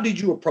 How did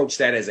you approach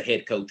that as a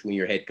head coach when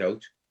you're head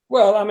coach?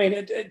 Well, I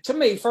mean, to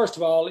me, first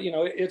of all,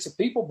 it's a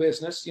people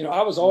business.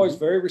 I was always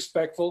very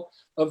respectful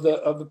of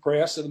the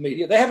press, of the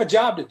media. They have a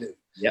job to do.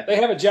 Yep. They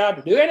have a job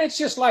to do. And it's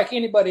just like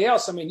anybody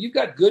else. I mean, you've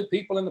got good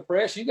people in the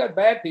press. You've got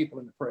bad people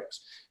in the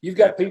press. You've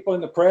got people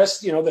in the press,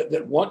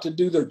 that want to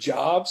do their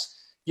jobs,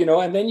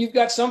 and then you've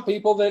got some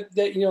people that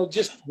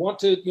just want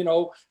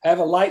to, have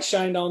a light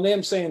shined on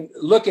them saying,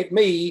 look at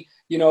me,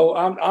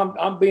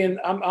 I'm being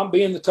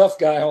the tough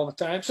guy all the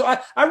time. So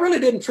I really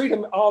didn't treat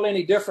them all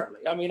any differently.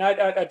 I mean,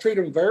 I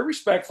treated them very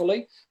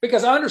respectfully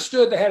because I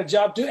understood they had a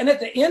job to do. And at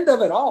the end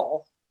of it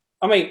all,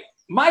 I mean,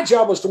 my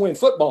job was to win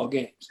football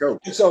games. Sure.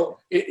 So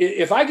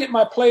if I get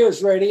my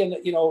players ready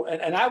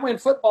and I win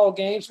football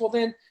games, well,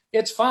 then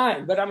it's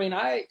fine. But I mean,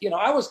 I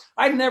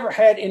never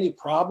had any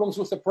problems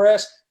with the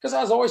press because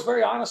I was always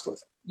very honest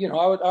with them.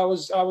 I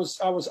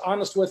was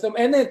honest with them.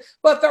 And then,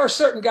 but there are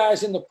certain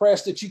guys in the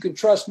press that you can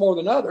trust more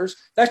than others.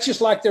 That's just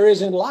like there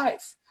is in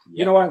life. Yeah.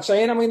 You know what I'm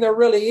saying? I mean, there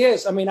really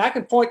is. I mean, I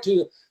can point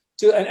to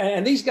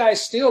and these guys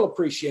still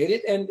appreciate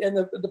it, and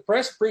the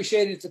press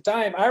appreciated it at the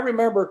time. I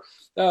remember,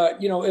 a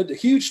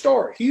huge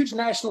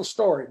national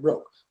story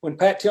broke when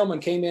Pat Tillman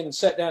came in and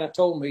sat down and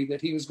told me that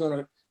he was going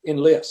to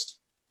enlist.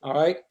 All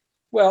right.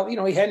 Well,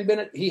 he hadn't been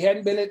at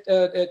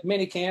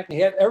minicamp,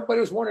 and everybody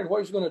was wondering what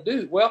he was going to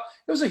do. Well,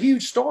 it was a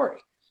huge story.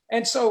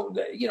 And so,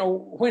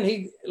 when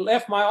he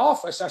left my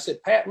office, I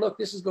said, Pat, look,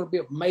 this is going to be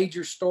a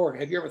major story.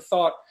 Have you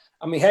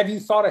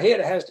thought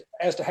ahead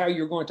as to how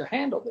you're going to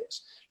handle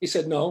this? He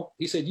said, no.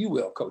 He said, you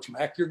will, Coach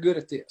Mack. You're good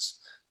at this.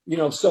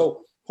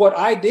 So what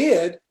I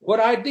did,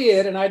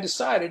 and I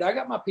decided, I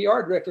got my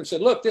PR director and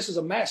said, look, this is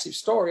a massive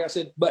story. I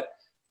said, but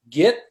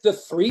get the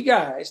three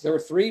guys. There were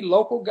three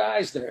local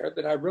guys there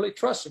that I really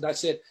trusted. I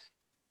said,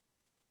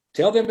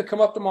 tell them to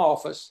come up to my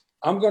office.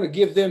 I'm going to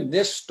give them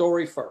this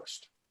story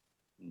first.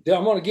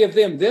 I'm going to give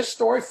them this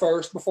story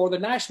first before the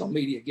national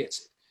media gets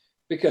it.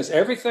 Because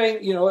everything,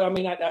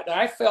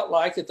 I felt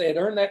like that they had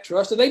earned that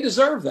trust, and they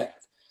deserve that.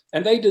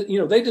 And they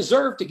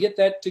deserve to get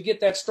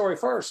that story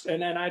first.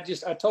 And then I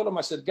told them,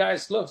 I said,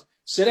 guys, look,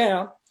 sit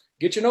down,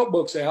 get your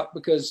notebooks out,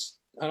 because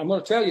I'm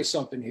going to tell you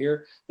something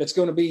here that's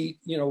going to be,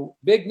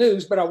 big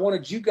news, but I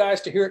wanted you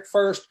guys to hear it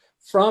first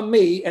from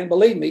me. And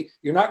believe me,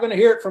 you're not going to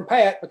hear it from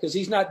Pat because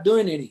he's not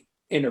doing any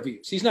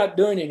interviews. He's not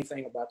doing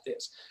anything about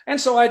this.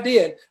 And so I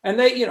did. And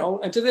they,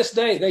 and to this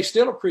day, they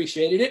still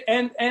appreciated it.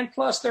 And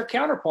plus their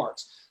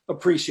counterparts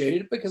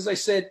appreciated it because they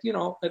said,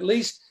 at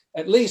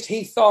least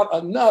he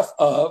thought enough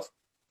of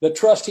the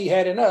trust he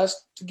had in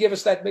us to give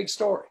us that big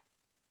story.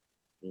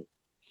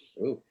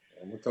 Ooh,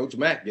 Coach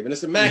Mack giving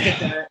us a Mack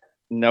attack.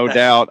 No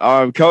doubt.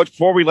 Coach,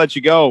 before we let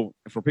you go,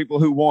 for people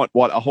who want,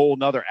 a whole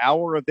nother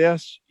hour of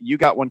this, you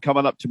got one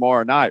coming up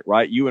tomorrow night,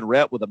 right? You and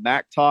Rhett with a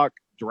Mack Talk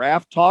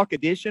Draft Talk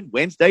edition,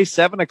 Wednesday,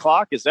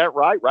 7:00. Is that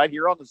right? Right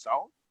here on the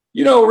Zone?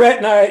 You know, Rhett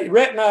and I,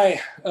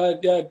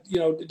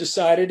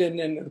 decided,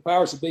 and the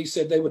powers that be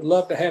said they would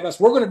love to have us.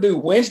 We're going to do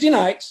Wednesday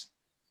nights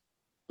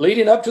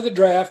leading up to the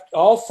draft,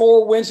 all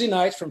 4 Wednesday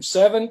nights from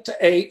 7 to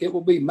 8. It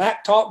will be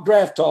Mac Talk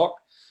Draft Talk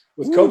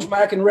with Coach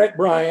Mac and Rhett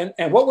Bryan.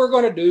 And what we're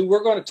going to do,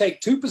 we're going to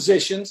take 2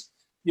 positions,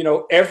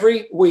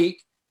 every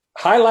week,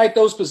 highlight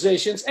those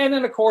positions. And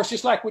then, of course,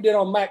 just like we did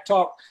on Mac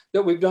Talk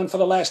that we've done for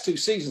the last 2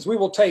 seasons, we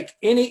will take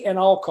any and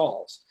all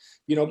calls,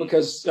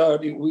 because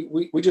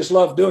we just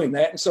love doing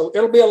that. And so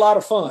it'll be a lot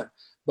of fun.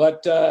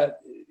 But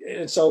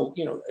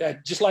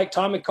just like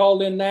Tommy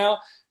called in now,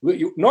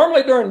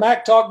 normally during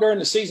Mac Talk during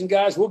the season,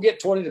 guys, we'll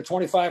get 20 to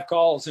 25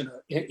 calls in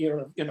a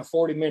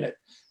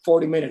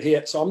 40-minute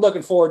hit. So I'm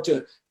looking forward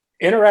to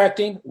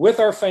interacting with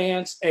our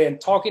fans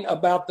and talking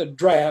about the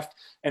draft.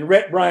 And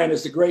Rhett Bryan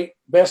is the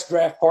best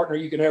draft partner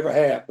you can ever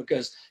have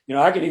because,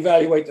 I can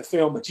evaluate the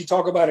film, but you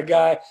talk about a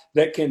guy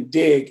that can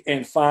dig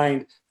and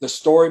find the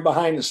story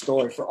behind the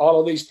story for all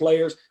of these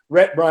players.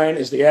 Rhett Bryan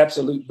is the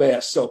absolute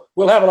best. So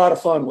we'll have a lot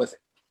of fun with it.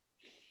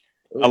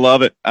 I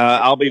love it.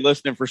 I'll be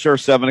listening for sure.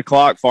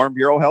 7:00, Farm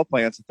Bureau Health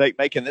Plans. I think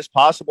making this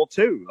possible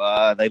too.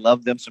 They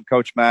love them some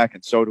Coach Mac,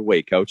 and so do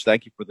we, Coach.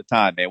 Thank you for the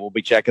time, man. We'll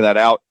be checking that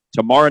out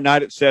tomorrow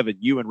night at 7.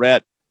 You and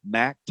Rhett,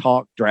 Mac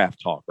Talk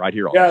Draft Talk, right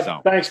here on the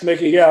Zone. Thanks,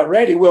 Mickey. Yeah,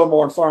 Randy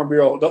Wilmore and Farm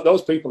Bureau.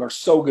 Those people are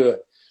so good.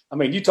 I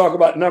mean, you talk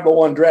about number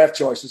 1 draft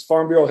choices.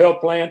 Farm Bureau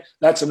Health Plan.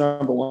 That's a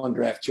number 1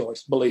 draft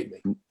choice. Believe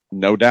me.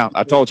 No doubt.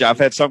 I told you I've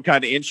had some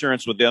kind of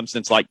insurance with them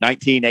since like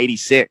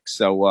 1986.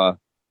 So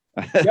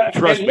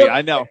trust me,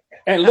 I know.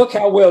 And look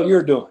how well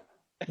you're doing.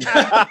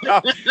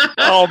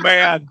 Oh,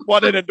 man.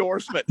 What an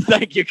endorsement.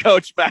 Thank you,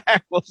 Coach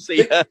Mac. We'll see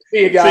you.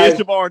 See you guys. See you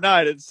tomorrow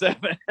night at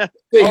 7.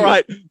 All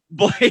right.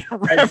 Blaine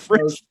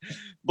referenced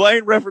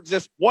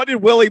this. What did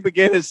Willie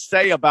McGinnis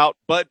say about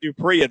Bud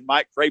Dupree and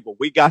Mike Vrabel?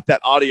 We got that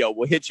audio.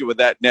 We'll hit you with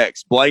that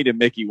next. Blaine and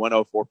Mickey,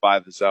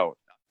 104.5 The Zone.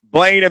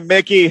 Blaine and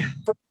Mickey,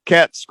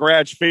 cat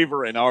scratch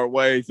fever in our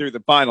way through the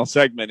final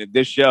segment in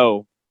this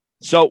show.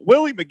 So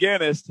Willie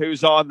McGinnis,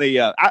 who's on the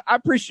I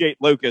appreciate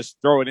Lucas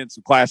throwing in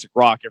some classic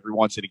rock every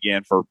once and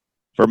again for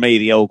me,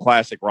 the old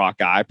classic rock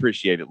guy. I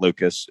appreciate it,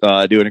 Lucas,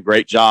 doing a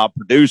great job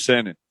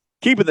producing and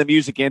keeping the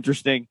music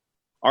interesting.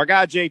 Our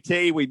guy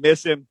JT, we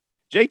miss him.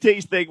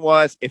 JT's thing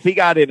was if he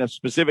got in a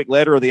specific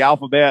letter of the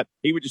alphabet,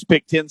 he would just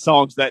pick 10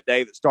 songs that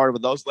day that started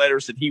with those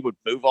letters and he would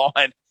move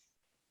on.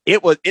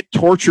 It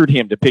tortured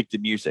him to pick the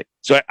music.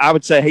 So I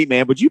would say, hey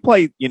man, would you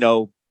play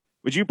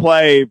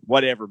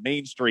whatever,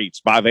 Mean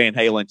Streets by Van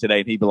Halen today?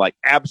 And he'd be like,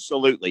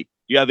 absolutely.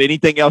 You have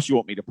anything else you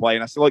want me to play?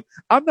 And I said, look,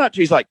 I'm not.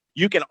 He's like,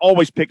 you can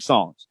always pick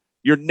songs.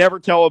 You're never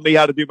telling me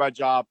how to do my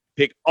job.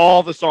 Pick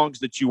all the songs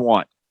that you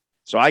want.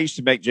 So I used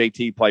to make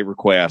JT play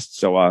requests.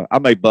 So I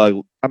may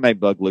bug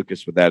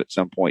Lucas with that at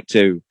some point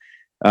too.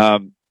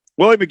 Willie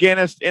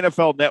McGinnis,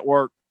 NFL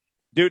Network.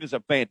 Dude is a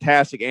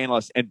fantastic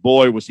analyst, and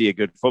boy, was he a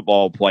good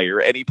football player.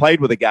 And he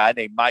played with a guy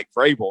named Mike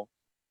Vrabel.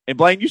 And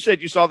Blaine, you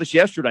said you saw this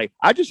yesterday.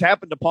 I just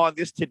happened upon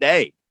this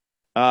today.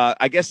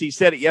 I guess he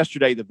said it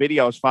yesterday. The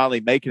video is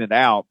finally making it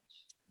out.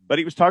 But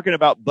he was talking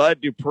about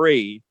Bud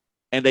Dupree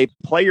and a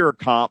player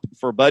comp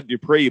for Bud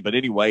Dupree. But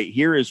anyway,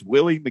 here is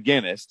Willie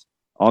McGinnis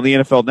on the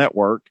NFL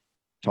Network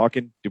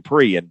talking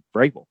Dupree and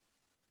Vrabel.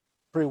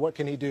 Dupree, what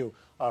can he do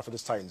for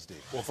this Titans D?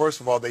 Well,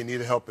 first of all, they need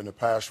help in the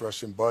pass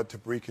rush, and Bud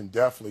Dupree can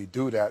definitely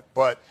do that.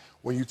 But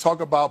when you talk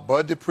about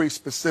Bud Dupree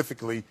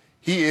specifically,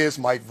 he is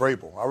Mike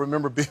Vrabel. I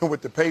remember being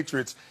with the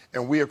Patriots,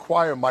 and we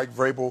acquired Mike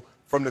Vrabel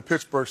from the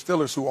Pittsburgh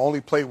Steelers, who only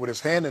played with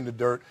his hand in the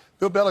dirt.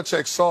 Bill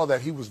Belichick saw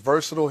that he was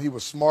versatile, he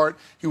was smart,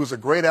 he was a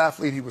great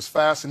athlete, he was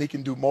fast, and he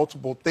can do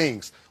multiple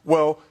things.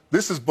 Well,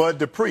 this is Bud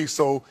Dupree,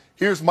 so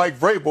here's Mike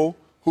Vrabel,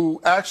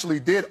 who actually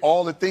did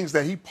all the things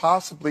that he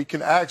possibly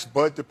can ask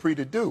Bud Dupree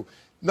to do.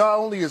 Not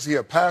only is he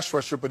a pass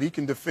rusher, but he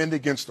can defend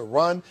against the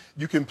run.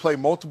 You can play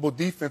multiple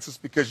defenses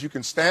because you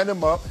can stand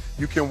him up,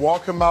 you can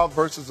walk him out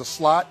versus a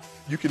slot.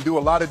 You can do a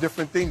lot of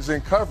different things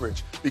in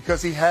coverage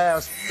because he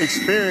has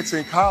experience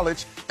in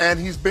college and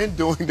he's been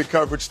doing the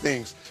coverage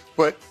things.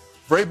 But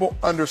Vrabel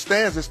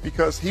understands this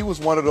because he was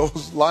one of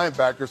those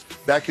linebackers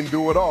that can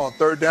do it all. On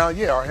third down,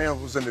 yeah, our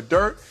hand was in the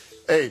dirt.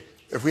 Hey,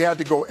 if we had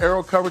to go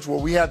arrow coverage where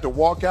we had to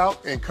walk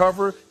out and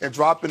cover and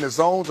drop in the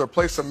zones or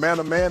play some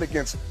man-to-man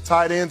against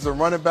tight ends and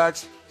running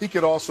backs, he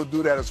could also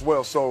do that as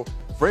well. So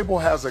Vrabel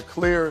has a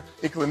clear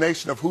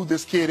inclination of who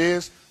this kid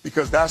is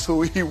because that's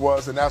who he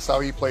was and that's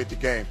how he played the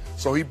game.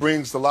 So he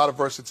brings a lot of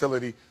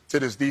versatility to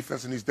this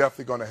defense, and he's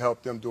definitely going to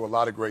help them do a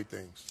lot of great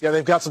things. Yeah,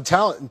 they've got some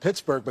talent in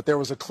Pittsburgh, but there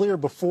was a clear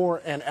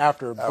before and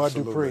after Bud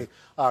Dupree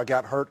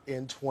got hurt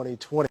in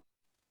 2020.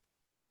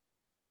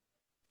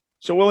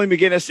 So Willie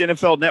McGinnis,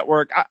 NFL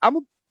Network.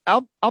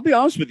 I'll be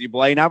honest with you,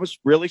 Blaine. I was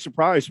really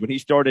surprised when he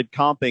started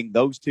comping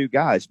those two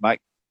guys,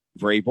 Mike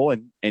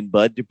Vrabel and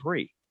Bud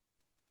Dupree.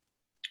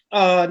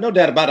 No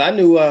doubt about it. I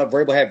knew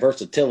Vrabel had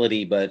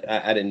versatility, but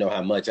I didn't know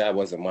how much. I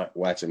wasn't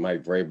watching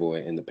Mike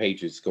Vrabel and the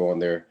Patriots go on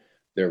their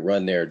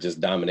run there, just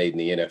dominating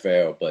the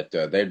NFL. But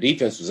their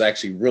defense was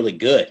actually really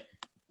good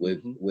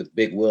with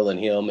Big Will and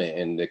him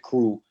and the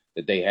crew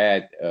that they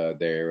had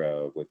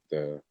there with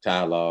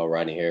Ty Law,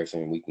 Rodney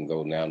Harrison. We can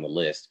go down the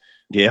list.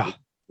 Yeah.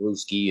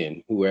 Brewski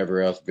and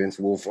whoever else, Vince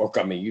Wilfork.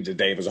 I mean,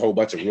 today was a whole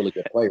bunch of really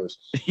good players.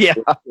 Yeah.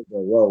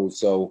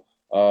 So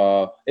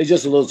it's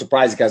just a little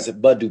surprising because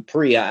Bud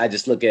Dupree, I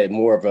just look at it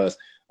more of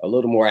a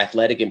little more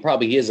athletic, and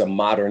probably is a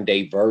modern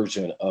day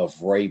version of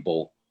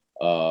Vrabel.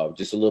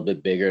 Just a little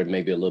bit bigger,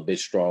 maybe a little bit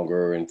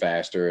stronger and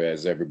faster,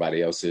 as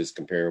everybody else is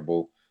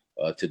comparable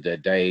to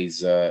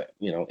today's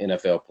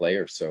NFL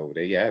players. So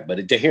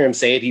but to hear him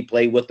say it, he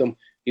played with them,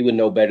 he would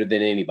know better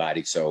than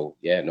anybody. So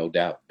yeah, no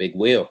doubt. Big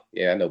Will.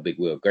 Yeah, I know Big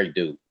Will. Great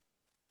dude.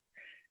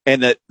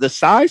 And the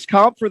size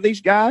comp for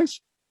these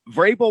guys,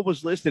 Vrabel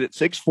was listed at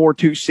 6'4",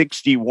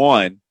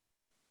 261,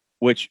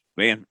 which,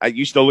 man, I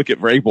used to look at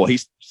Vrabel.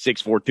 He's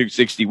 6'4",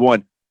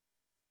 261.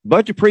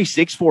 Bud Dupree,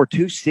 6'4",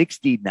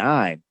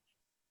 269.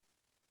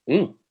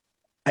 I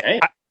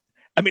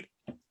mean,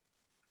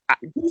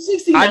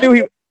 I knew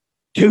he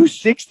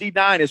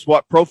 269 is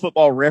what Pro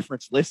Football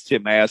Reference lists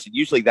him as, and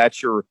usually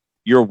that's your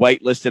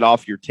weight listed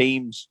off your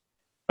team's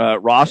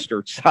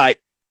roster site.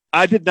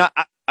 I did not.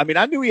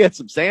 I knew he had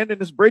some sand in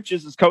his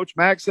britches, as Coach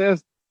Mack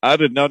says. I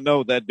did not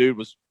know that dude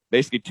was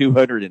basically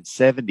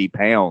 270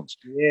 pounds.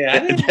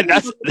 Yeah,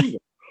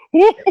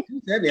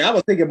 I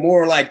was thinking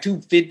more like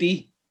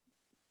 250.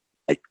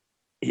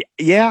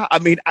 Yeah, I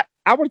would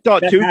have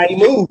thought that's how he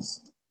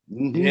moves.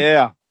 Mm-hmm.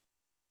 Yeah,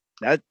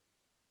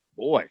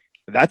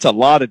 that's a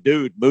lot of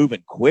dude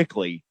moving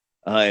quickly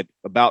at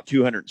about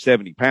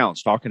 270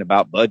 pounds. Talking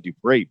about Bud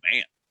Dupree,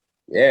 man.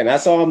 Yeah, and I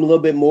saw him a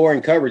little bit more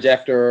in coverage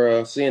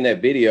after seeing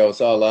that video. I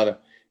saw a lot of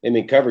him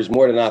in coverage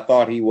more than I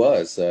thought he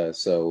was.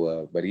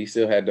 But he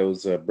still had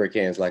those brick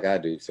hands like I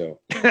do.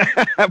 So,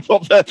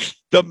 well,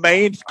 the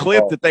main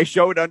clip that they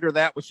showed under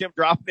that was him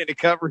dropping into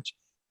coverage,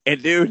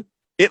 and dude,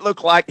 it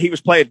looked like he was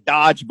playing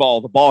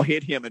dodgeball. The ball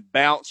hit him and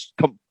bounced.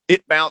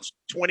 It bounced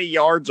 20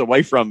 yards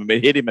away from him.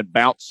 It hit him and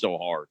bounced so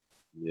hard.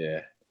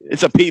 Yeah.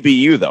 It's a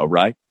PBU though,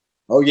 right?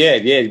 Oh yeah.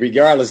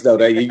 Regardless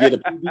though, you get a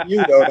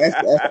PBU though.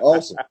 That's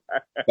awesome.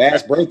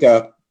 Fast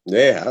breakup.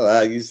 Yeah,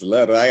 I used to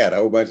love it. I got a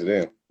whole bunch of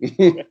them.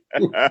 Yeah.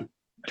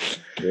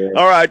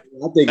 All right.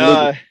 I think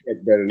Lucas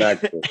better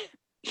not.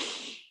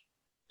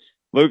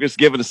 Lucas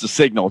giving us a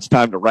signal. It's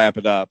time to wrap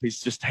it up. He's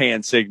just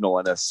hand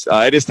signaling us.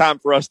 It is time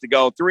for us to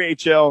go.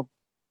 3HL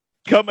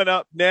coming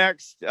up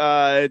next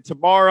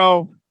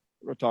tomorrow.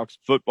 We're going to talk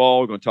some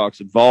football. We're going to talk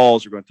some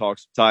Vols. We're going to talk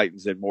some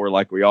Titans and more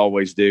like we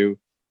always do.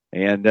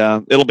 And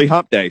it'll be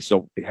hump day,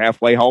 so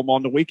halfway home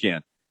on the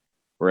weekend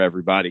for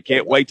everybody.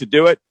 Can't wait to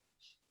do it.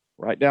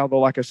 Right now, though,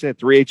 like I said,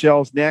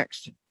 3HL is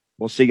next.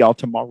 We'll see y'all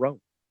tomorrow.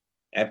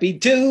 Happy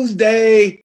Tuesday.